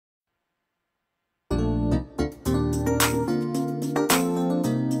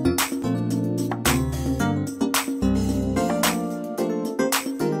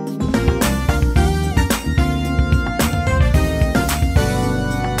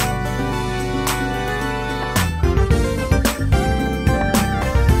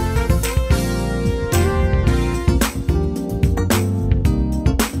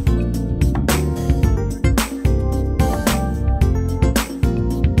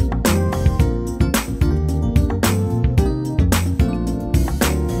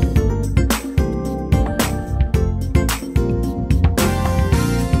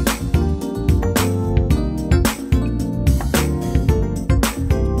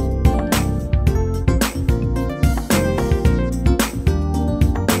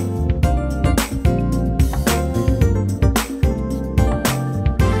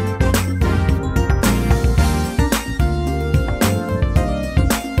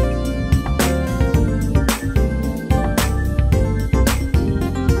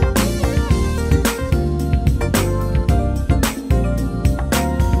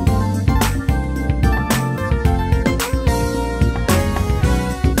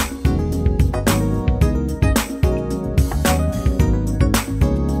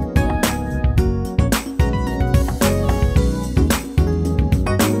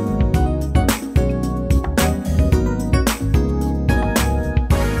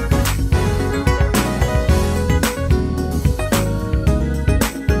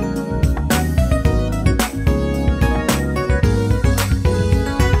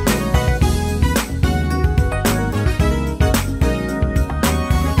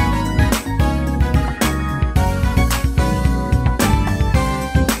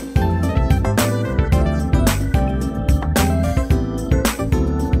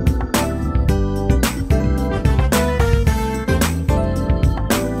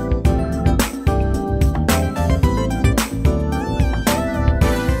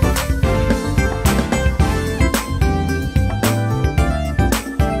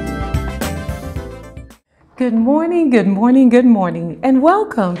Good morning, good morning, good morning, and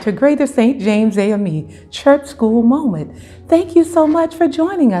welcome to Greater St. James AME Church School Moment. Thank you so much for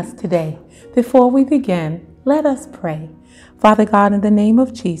joining us today. Before we begin, let us pray. Father God, in the name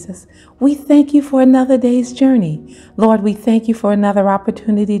of Jesus, we thank you for another day's journey. Lord, we thank you for another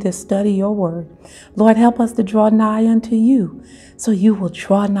opportunity to study your word. Lord, help us to draw nigh unto you, so you will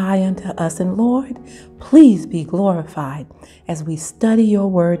draw nigh unto us. And Lord, please be glorified as we study your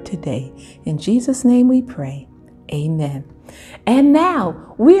word today. In Jesus' name we pray. Amen. And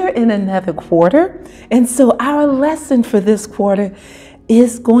now we are in another quarter. And so our lesson for this quarter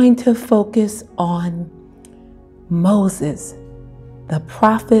is going to focus on Moses, the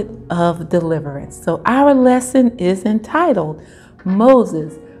prophet of deliverance. So our lesson is entitled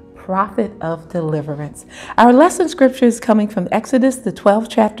Moses, prophet of deliverance. Our lesson scripture is coming from Exodus, the 12th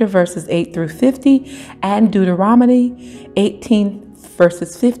chapter, verses 8 through 50, and Deuteronomy 18,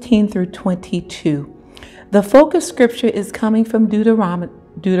 verses 15 through 22. The focus scripture is coming from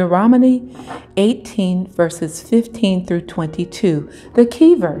Deuteronomy 18, verses 15 through 22. The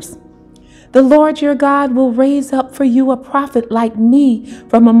key verse: the Lord your God will raise up for you a prophet like me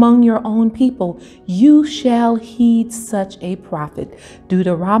from among your own people. You shall heed such a prophet.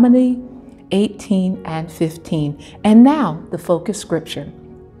 Deuteronomy 18 and 15. And now the focus scripture.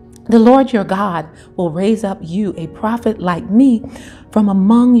 The Lord your God will raise up you a prophet like me from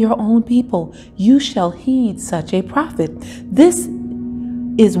among your own people. You shall heed such a prophet. This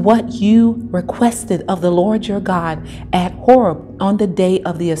is what you requested of the Lord your God at Horeb on the day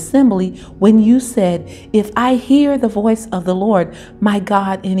of the assembly, when you said, if I hear the voice of the Lord my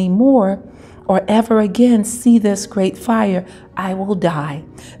God anymore, or ever again see this great fire, I will die.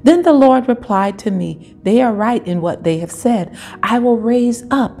 Then the Lord replied to me, they are right in what they have said. I will raise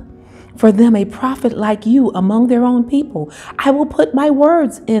up for them a prophet like you among their own people. I will put my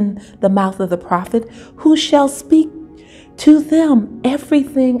words in the mouth of the prophet, who shall speak to them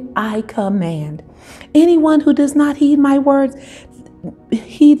everything I command. Anyone who does not heed my words,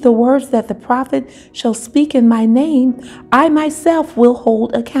 heed the words that the prophet shall speak in my name, I myself will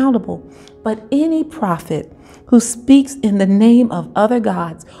hold accountable. But any prophet who speaks in the name of other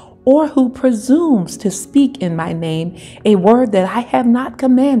gods, or who presumes to speak in my name a word that I have not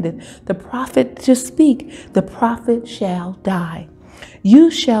commanded the prophet to speak, the prophet shall die.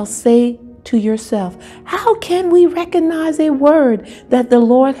 You shall say to yourself, how can we recognize a word that the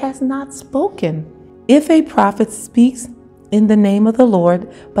Lord has not spoken? If a prophet speaks in the name of the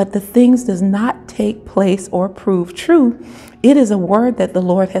Lord, but the things does not take place or prove true, it is a word that the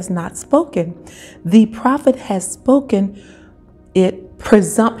Lord has not spoken. The prophet has spoken it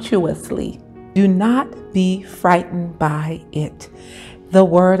presumptuously. Do not be frightened by it. The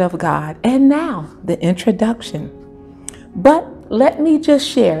word of God. And now the introduction. But let me just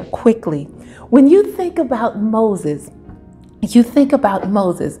share quickly. When you think about Moses,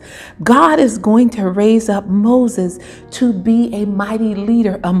 God is going to raise up Moses to be a mighty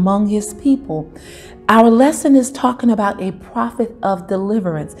leader among his people. Our lesson is talking about a prophet of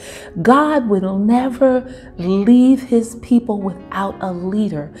deliverance. God will never leave his people without a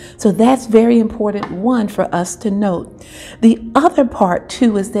leader. So that's very important one for us to note. The other part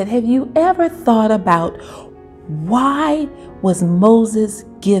too is that, have you ever thought about why was Moses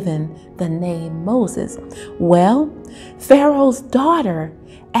given the name Moses? Well, Pharaoh's daughter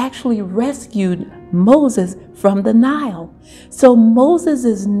actually rescued Moses from the Nile. So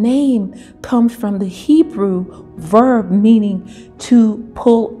Moses' name comes from the Hebrew verb meaning to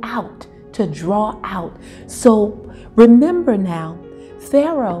pull out, to draw out. So remember now,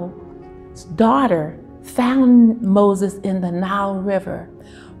 Pharaoh's daughter found Moses in the Nile River,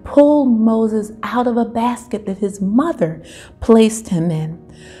 pulled Moses out of a basket that his mother placed him in.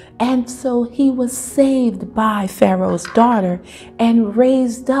 And so he was saved by Pharaoh's daughter and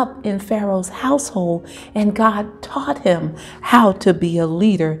raised up in Pharaoh's household. And God taught him how to be a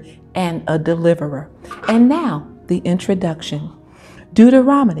leader and a deliverer. And now the introduction.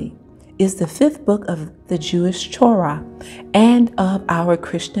 Deuteronomy is the 5th book of the Jewish Torah and of our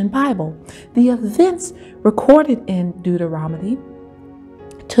Christian Bible. The events recorded in Deuteronomy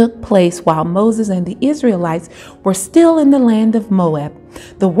took place while Moses and the Israelites were still in the land of Moab.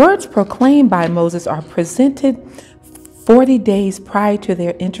 The words proclaimed by Moses are presented 40 days prior to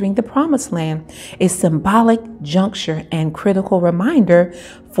their entering the promised land, a symbolic juncture and critical reminder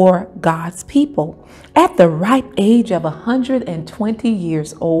for God's people. At the ripe age of 120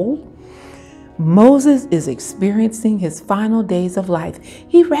 years old, Moses is experiencing his final days of life.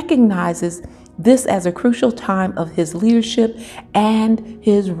 He recognizes this as a crucial time of his leadership and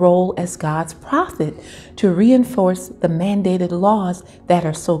his role as God's prophet to reinforce the mandated laws that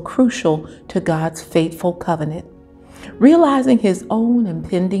are so crucial to God's faithful covenant. Realizing his own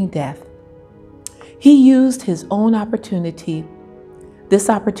impending death, he used his own this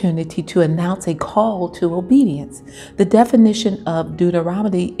opportunity to announce a call to obedience. The definition of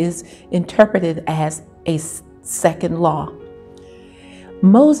Deuteronomy is interpreted as a second law.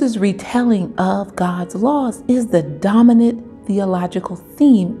 Moses' retelling of God's laws is the dominant theological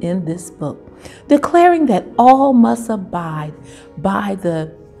theme in this book, declaring that all must abide by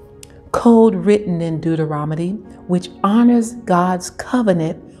the code written in Deuteronomy, which honors God's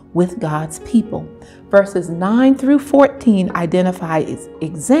covenant with God's people. Verses 9 through 14 identify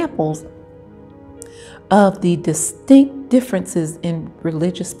examples of the distinct differences in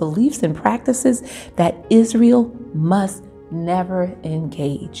religious beliefs and practices that Israel must never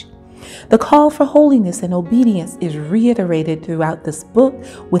engage. The call for holiness and obedience is reiterated throughout this book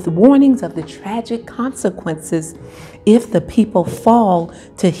with warnings of the tragic consequences if the people fall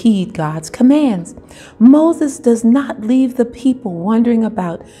to heed God's commands. Moses does not leave the people wondering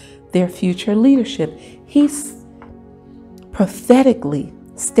about their future leadership. He prophetically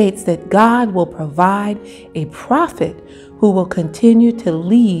states that God will provide a prophet who will continue to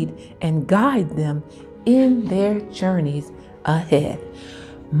lead and guide them in their journeys ahead.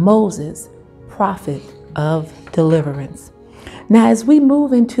 Moses, prophet of deliverance. Now, as we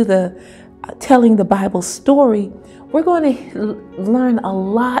move into the telling the Bible story, we're going to learn a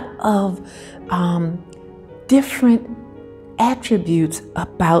lot of different attributes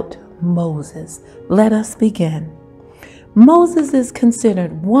about Moses. Let us begin. Moses is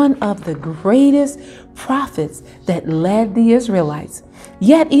considered one of the greatest prophets that led the Israelites.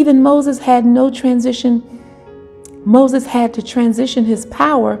 Yet even Moses had to transition his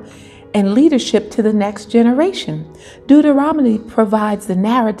power and leadership to the next generation. Deuteronomy provides the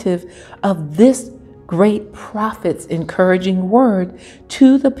narrative of this great prophet's encouraging word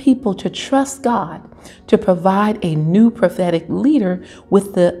to the people to trust God, to provide a new prophetic leader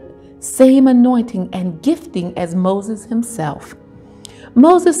with the same anointing and gifting as Moses himself.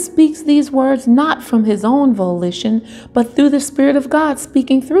 Moses speaks these words not from his own volition, but through the Spirit of God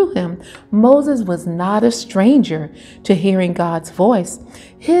speaking through him. Moses was not a stranger to hearing God's voice.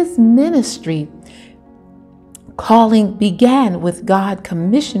 His ministry calling began with God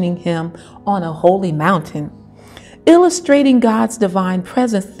commissioning him on a holy mountain, illustrating God's divine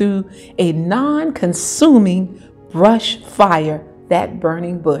presence through a non-consuming brush fire, that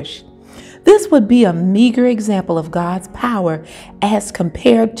burning bush. This would be a meager example of God's power as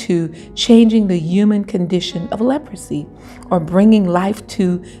compared to changing the human condition of leprosy or bringing life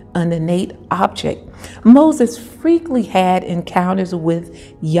to an innate object. Moses frequently had encounters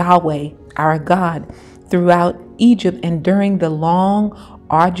with Yahweh, our God, throughout Egypt and during the long,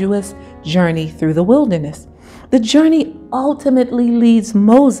 arduous journey through the wilderness. The journey ultimately leads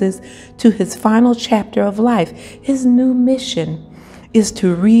Moses to his final chapter of life. His new mission is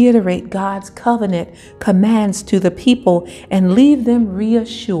to reiterate God's covenant commands to the people and leave them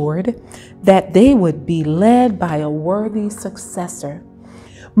reassured that they would be led by a worthy successor.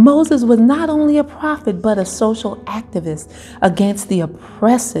 Moses was not only a prophet, but a social activist against the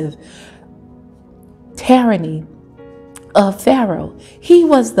oppressive tyranny of Pharaoh. He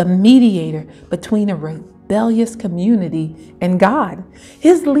was the mediator between a rebellious community and God.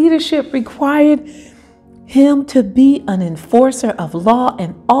 His leadership required him to be an enforcer of law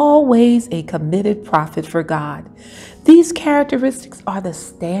and always a committed prophet for God. These characteristics are the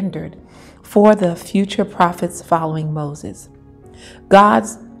standard for the future prophets following Moses.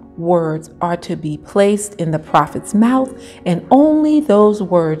 God's words are to be placed in the prophet's mouth, and only those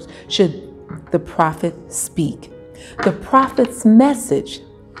words should the prophet speak. The prophet's message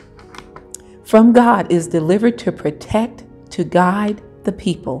from God is delivered to protect, to guide the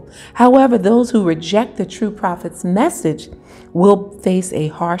people. However, those who reject the true prophet's message will face a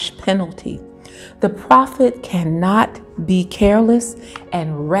harsh penalty. The prophet cannot be careless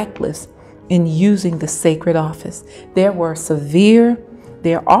and reckless in using the sacred office. There are severe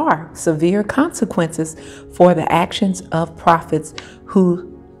consequences for the actions of prophets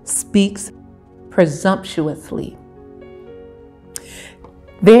who speaks presumptuously.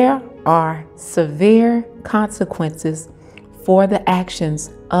 There are severe consequences for the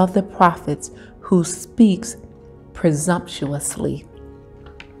actions of the prophets who speaks presumptuously.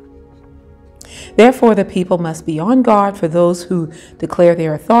 Therefore, the people must be on guard for those who declare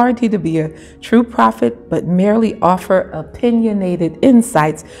their authority to be a true prophet, but merely offer opinionated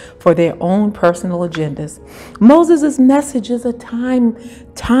insights for their own personal agendas. Moses' message is a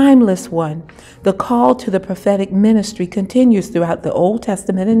timeless one. The call to the prophetic ministry continues throughout the Old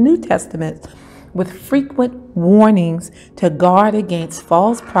Testament and New Testament, with frequent warnings to guard against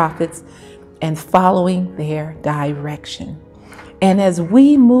false prophets and following their direction. And as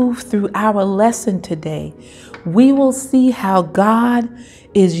we move through our lesson today, we will see how God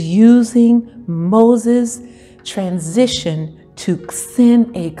is using Moses' transition to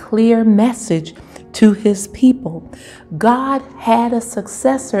send a clear message to his people. God had a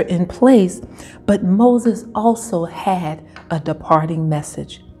successor in place, but Moses also had a departing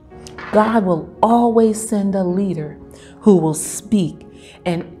message. God will always send a leader who will speak,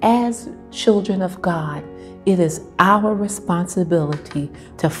 and as children of God, it is our responsibility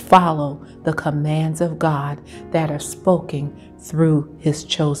to follow the commands of God that are spoken through his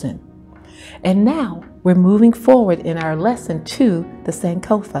chosen. And now we're moving forward in our lesson to the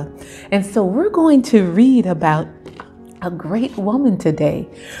Sankofa. And so we're going to read about a great woman today.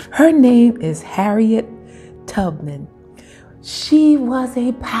 Her name is Harriet Tubman. She was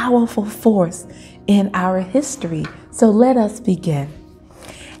a powerful force in our history. So let us begin.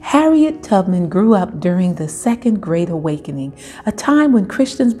 Harriet Tubman grew up during the Second Great Awakening, a time when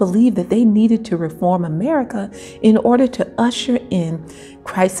Christians believed that they needed to reform America in order to usher in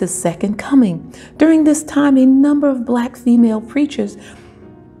Christ's second coming. During this time, a number of Black female preachers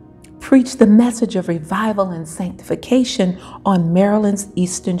preached the message of revival and sanctification on Maryland's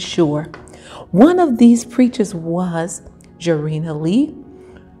Eastern Shore. One of these preachers was Jarena Lee,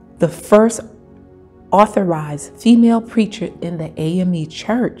 the first authorized female preacher in the AME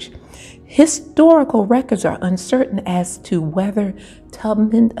Church. Historical records are uncertain as to whether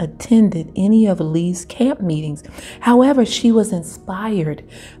Tubman attended any of Lee's camp meetings. However, she was inspired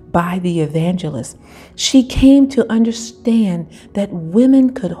by the evangelist. She came to understand that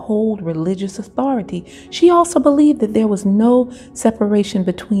women could hold religious authority. She also believed that there was no separation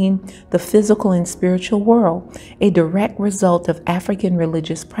between the physical and spiritual world, a direct result of African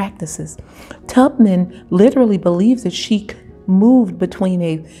religious practices. Tubman literally believes that she moved between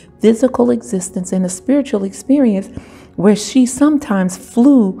a physical existence and a spiritual experience, where she sometimes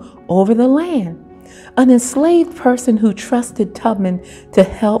flew over the land. An enslaved person who trusted Tubman to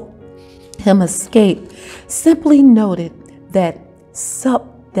help him escape simply noted that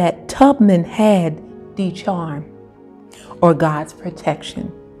Tubman had the charm, or God's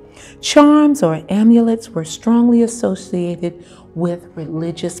protection. Charms or amulets were strongly associated with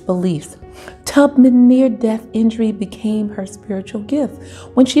religious beliefs. Tubman's near-death injury became her spiritual gift.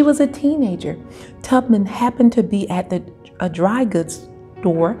 When she was a teenager, Tubman happened to be at a dry goods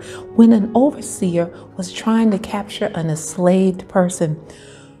store when an overseer was trying to capture an enslaved person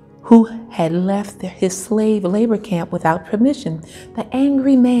who had left his slave labor camp without permission. The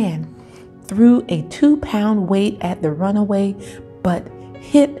angry man threw a 2-pound weight at the runaway, but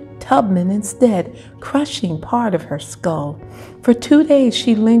hit Tubman instead, crushing part of her skull. For 2 days,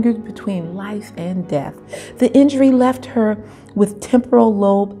 she lingered between life and death. The injury left her with temporal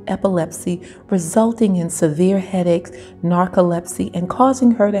lobe epilepsy, resulting in severe headaches, narcolepsy, and causing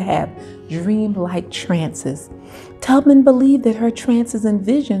her to have dream-like trances. Tubman believed that her trances and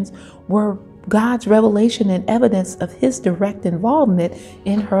visions were God's revelation and evidence of his direct involvement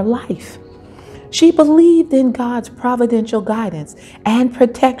in her life. She believed in God's providential guidance and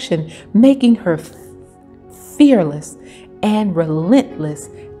protection, making her fearless and relentless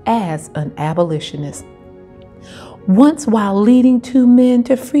as an abolitionist. Once, while leading 2 men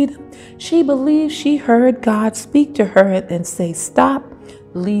to freedom, she believed she heard God speak to her and say, "Stop,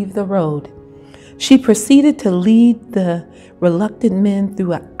 leave the road." She proceeded to lead the reluctant men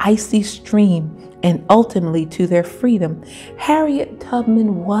through an icy stream and ultimately to their freedom. Harriet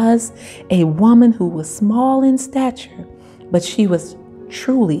Tubman was a woman who was small in stature, but she was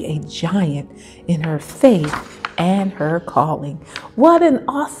truly a giant in her faith and her calling. What an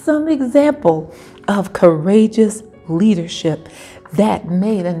awesome example of courageous leadership that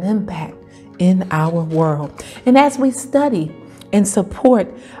made an impact in our world. And as we study and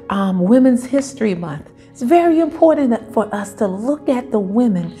support Women's History Month, it's very important for us to look at the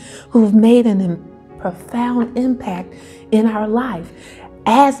women who've made a profound impact in our life,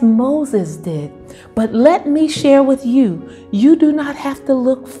 as Moses did. But let me share with you, you do not have to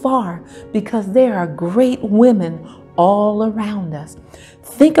look far, because there are great women all around us.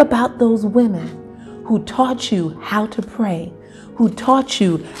 Think about those women who taught you how to pray, who taught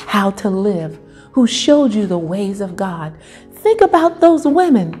you how to live, who showed you the ways of God. Think about those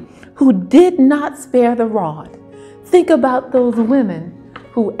women who did not spare the rod. Think about those women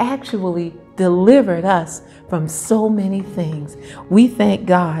who actually delivered us from so many things. We thank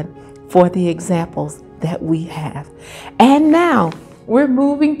God for the examples that we have. And now we're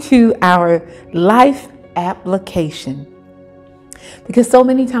moving to our life application. Because so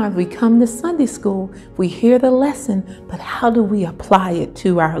many times we come to Sunday school, we hear the lesson, but how do we apply it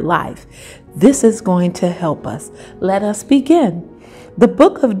to our life? This is going to help us. Let us begin. The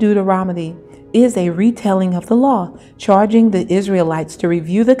book of Deuteronomy is a retelling of the law, charging the Israelites to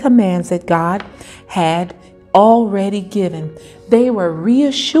review the commands that God had already given. They were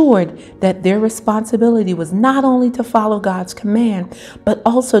reassured that their responsibility was not only to follow God's command, but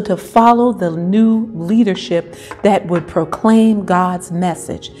also to follow the new leadership that would proclaim God's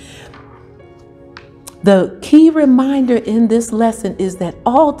message. The key reminder in this lesson is that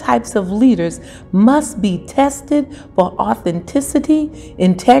all types of leaders must be tested for authenticity,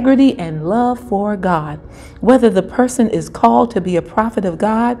 integrity, and love for God. Whether the person is called to be a prophet of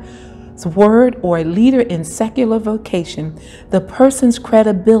God's word or a leader in secular vocation, the person's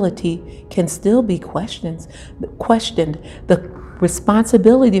credibility can still be questioned. The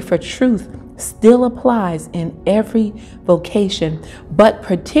responsibility for truth still applies in every vocation, but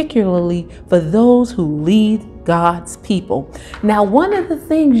particularly for those who lead God's people. Now, one of the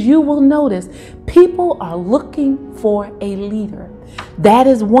things you will notice, people are looking for a leader. That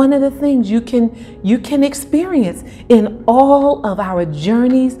is one of the things you can experience in all of our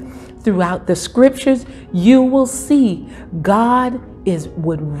journeys throughout the scriptures. You will see God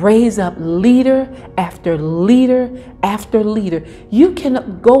would raise up leader after leader after leader. You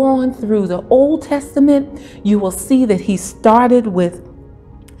can go on through the Old Testament. You will see that he started with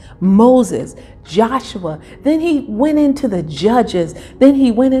Moses, Joshua, then he went into the judges, then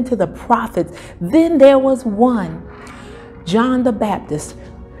he went into the prophets. Then there was one, John the Baptist,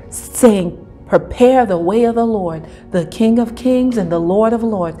 saying, "Prepare the way of the Lord, the King of Kings and the Lord of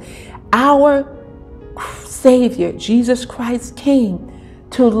Lords." Our Savior, Jesus Christ, came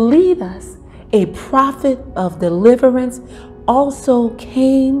to lead us. A prophet of deliverance also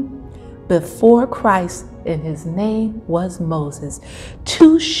came before Christ, and his name was Moses,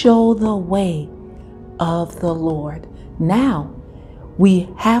 to show the way of the Lord. Now, we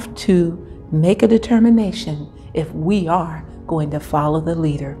have to make a determination if we are going to follow the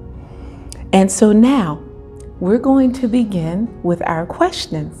leader. And so now, we're going to begin with our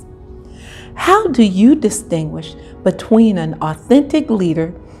questions. How do you distinguish between an authentic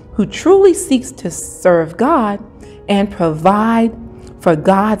leader who truly seeks to serve God and provide for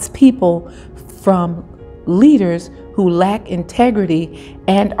God's people from leaders who lack integrity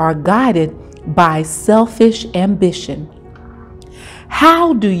and are guided by selfish ambition?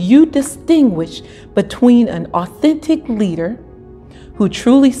 How do you distinguish between an authentic leader who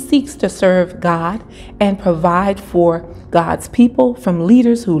truly seeks to serve God and provide for God's people from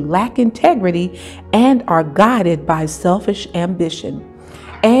leaders who lack integrity and are guided by selfish ambition?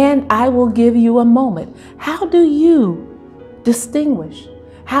 And I will give you a moment. How do you distinguish?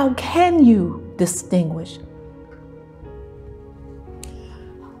 How can you distinguish?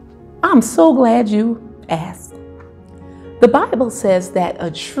 I'm so glad you asked. The Bible says that a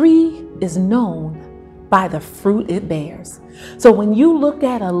tree is known by the fruit it bears. So when you look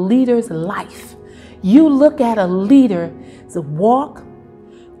at a leader's life, you look at a leader's walk,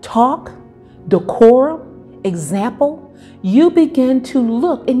 talk, decorum, example, you begin to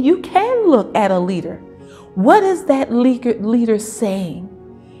look, and you can look at a leader. What is that leader saying?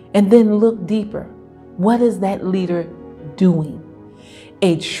 And then look deeper. What is that leader doing?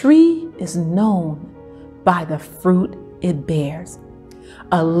 A tree is known by the fruit it bears.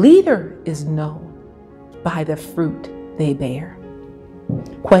 A leader is known by the fruit they bear.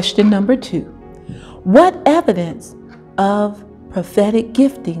 Question number 2. What evidence of prophetic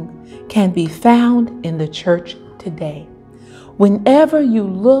gifting can be found in the church today? Whenever you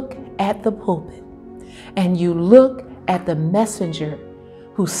look at the pulpit and you look at the messenger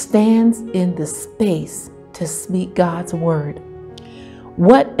who stands in the space to speak God's word,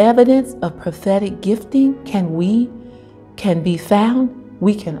 what evidence of prophetic gifting can be found?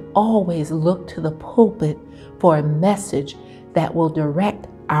 We can always look to the pulpit for a message that will direct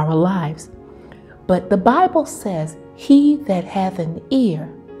our lives. But the Bible says, "He that hath an ear,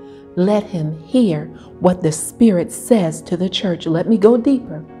 let him hear what the Spirit says to the church." Let me go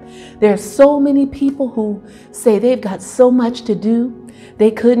deeper. There are so many people who say they've got so much to do, they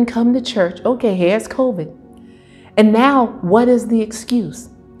couldn't come to church. Okay, here's COVID. And now, what is the excuse?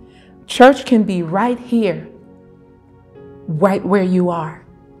 Church can be right here, right where you are.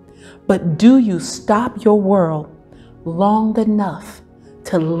 But do you stop your world long enough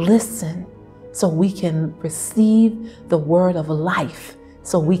to listen so we can receive the word of life,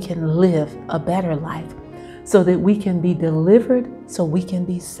 so we can live a better life, so that we can be delivered, so we can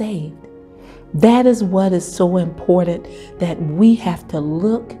be saved. That is what is so important, that we have to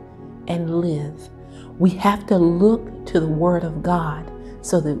look and live. We have to look to the word of God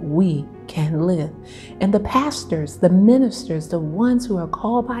so that we can live. And the pastors, the ministers, the ones who are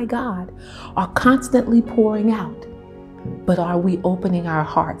called by God are constantly pouring out. But are we opening our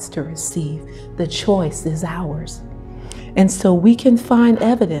hearts to receive? The choice is ours. And so we can find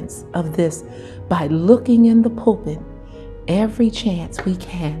evidence of this by looking in the pulpit every chance we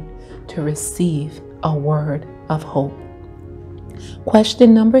can to receive a word of hope.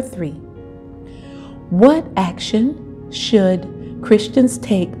 Question number 3. What action should Christians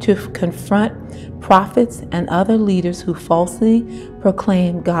take to confront prophets and other leaders who falsely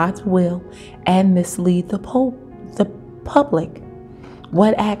proclaim God's will and mislead the public?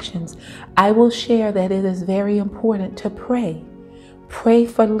 What actions? I will share that it is very important to pray. Pray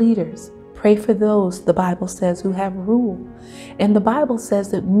for leaders. Pray for those, the Bible says, who have rule. And the Bible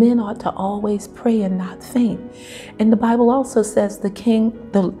says that men ought to always pray and not faint. And the Bible also says the king's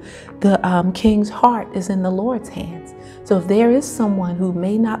heart is in the Lord's hands. So if there is someone who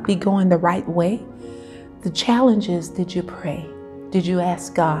may not be going the right way, the challenge is, did you pray? Did you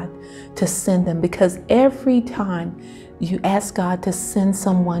ask God to send them? Because every time you ask God to send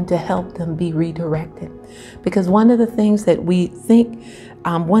someone to help them be redirected. Because one of the things that we think,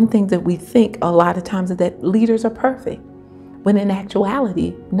 a lot of times is that leaders are perfect, when in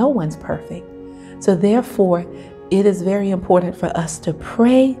actuality, no one's perfect. So therefore, it is very important for us to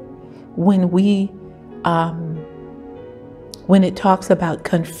pray when it talks about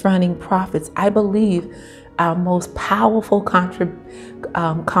confronting prophets. I believe our most powerful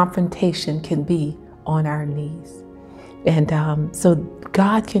confrontation can be on our knees. And so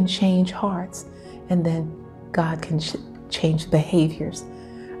God can change hearts, and then God can change behaviors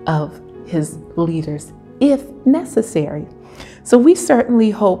of his leaders if necessary. So we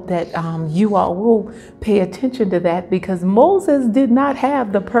certainly hope that you all will pay attention to that, because Moses did not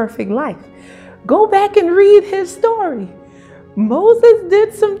have the perfect life. Go back and read his story. Moses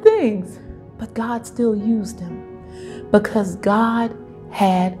did some things, but God still used him, because God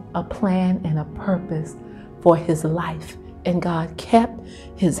had a plan and a purpose for his life. And God kept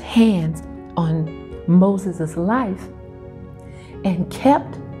his hands on Moses' life and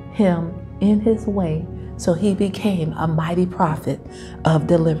kept him in his way, so he became a mighty prophet of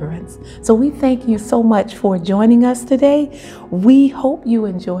deliverance. So we thank you so much for joining us today. We hope you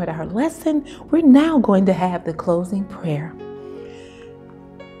enjoyed our lesson. We're now going to have the closing prayer.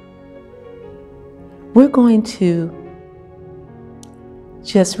 We're going to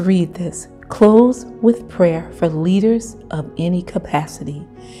just read this. Close with prayer for leaders of any capacity,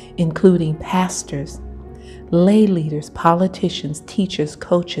 including pastors, lay leaders, politicians, teachers,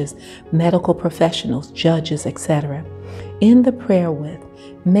 coaches, medical professionals, judges, etc. In the prayer with,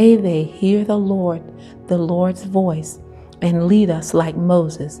 may they hear the Lord's voice, and lead us like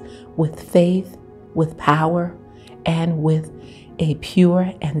Moses, with faith, with power, and with a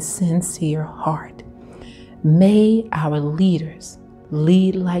pure and sincere heart. May our leaders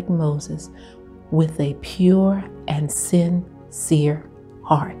lead like Moses, with a pure and sincere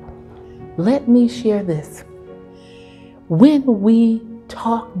heart. Let me share this. When we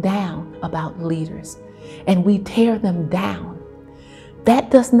talk down about leaders and we tear them down, that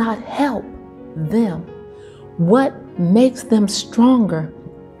does not help them. What makes them stronger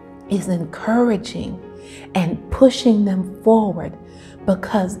is encouraging and pushing them forward,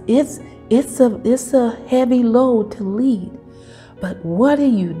 because it's a heavy load to lead. But what are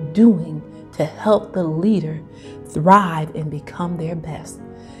you doing to help the leader thrive and become their best?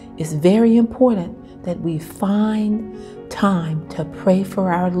 It's very important that we find time to pray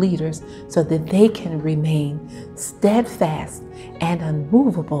for our leaders so that they can remain steadfast and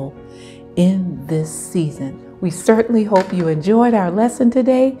unmovable in this season. We certainly hope you enjoyed our lesson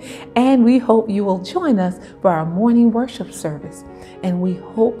today, and we hope you will join us for our morning worship service. And we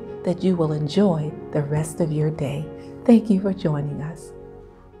hope that you will enjoy the rest of your day. Thank you for joining us.